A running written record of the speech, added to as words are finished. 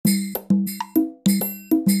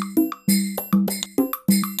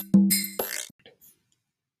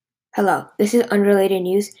Hello, this is Unrelated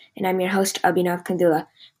News, and I'm your host, Abhinav Kandula.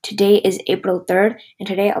 Today is April 3rd, and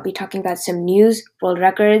today I'll be talking about some news, world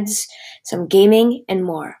records, some gaming, and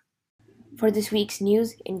more. For this week's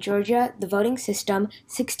news, in Georgia, the voting system,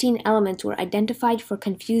 16 elements were identified for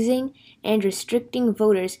confusing and restricting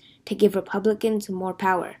voters to give Republicans more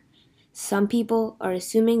power. Some people are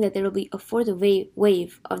assuming that there will be a fourth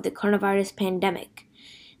wave of the coronavirus pandemic.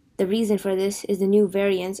 The reason for this is the new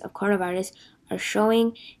variants of coronavirus are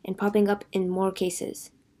showing and popping up in more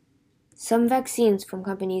cases. Some vaccines from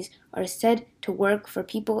companies are said to work for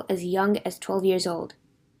people as young as 12 years old.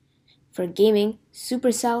 For gaming,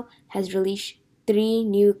 Supercell has released 3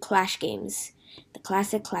 new Clash games. The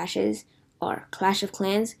classic Clashes are Clash of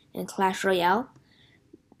Clans and Clash Royale.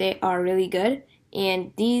 They are really good,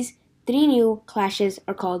 and these 3 new Clashes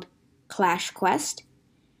are called Clash Quest,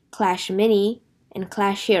 Clash Mini, and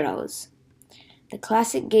Clash Heroes. The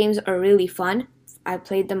classic games are really fun. I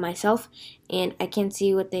played them myself, and I can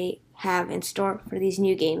see what they have in store for these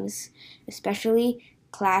new games, especially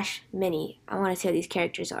Clash Mini. I want to see how these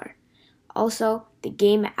characters are. Also, the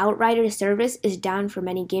game Outriders service is down for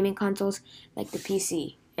many gaming consoles like the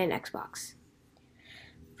PC and Xbox.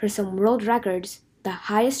 For some world records, the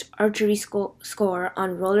highest archery score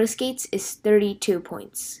on roller skates is 32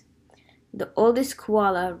 points. The oldest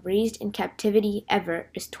koala raised in captivity ever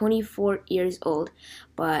is 24 years old,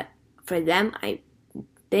 but for them, I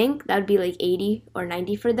think that would be like 80 or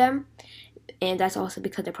 90 for them, and that's also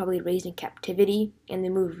because they're probably raised in captivity and they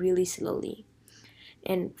move really slowly.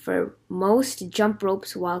 And for most jump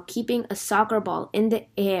ropes while keeping a soccer ball in the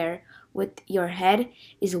air with your head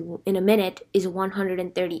is in a minute is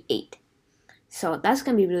 138. So that's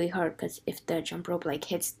gonna be really hard because if the jump rope like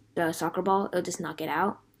hits the soccer ball, it'll just knock it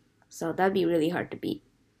out. So that'd be really hard to beat.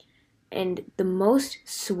 And the most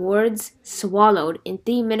swords swallowed in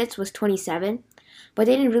 3 minutes was 27, but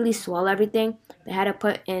they didn't really swallow everything. They had to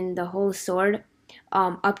put in the whole sword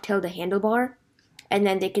up till the handlebar, and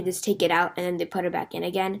then they could just take it out and then they put it back in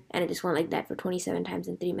again, and it just went like that for 27 times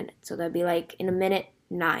in 3 minutes. So that'd be like in a minute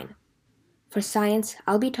 9. For science,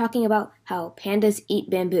 I'll be talking about how pandas eat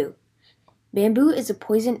bamboo. Bamboo is a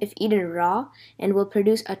poison if eaten raw and will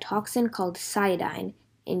produce a toxin called cyanide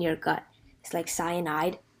in your gut. It's like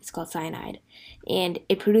cyanide. It's called cyanide, and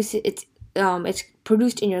it's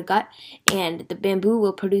produced in your gut, and the bamboo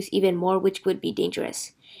will produce even more, which would be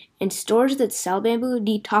dangerous. And stores that sell bamboo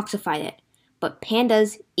detoxify it, but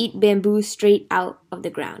pandas eat bamboo straight out of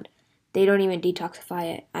the ground. They don't even detoxify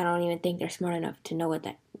it. I don't even think they're smart enough to know what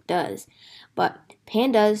that does. But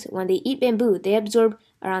pandas, when they eat bamboo, they absorb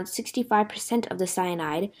around 65% of the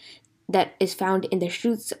cyanide that is found in the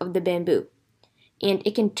shoots of the bamboo. And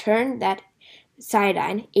it can turn that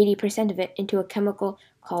cyanide, 80% of it, into a chemical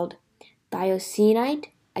called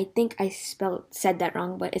thiocyanate. I think I said that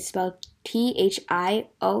wrong, but it's spelled THIOCYANATE,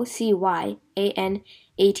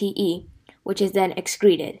 which is then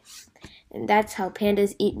excreted. And that's how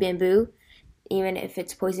pandas eat bamboo, even if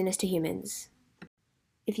it's poisonous to humans.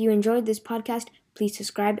 If you enjoyed this podcast, please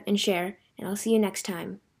subscribe and share, and I'll see you next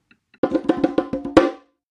time.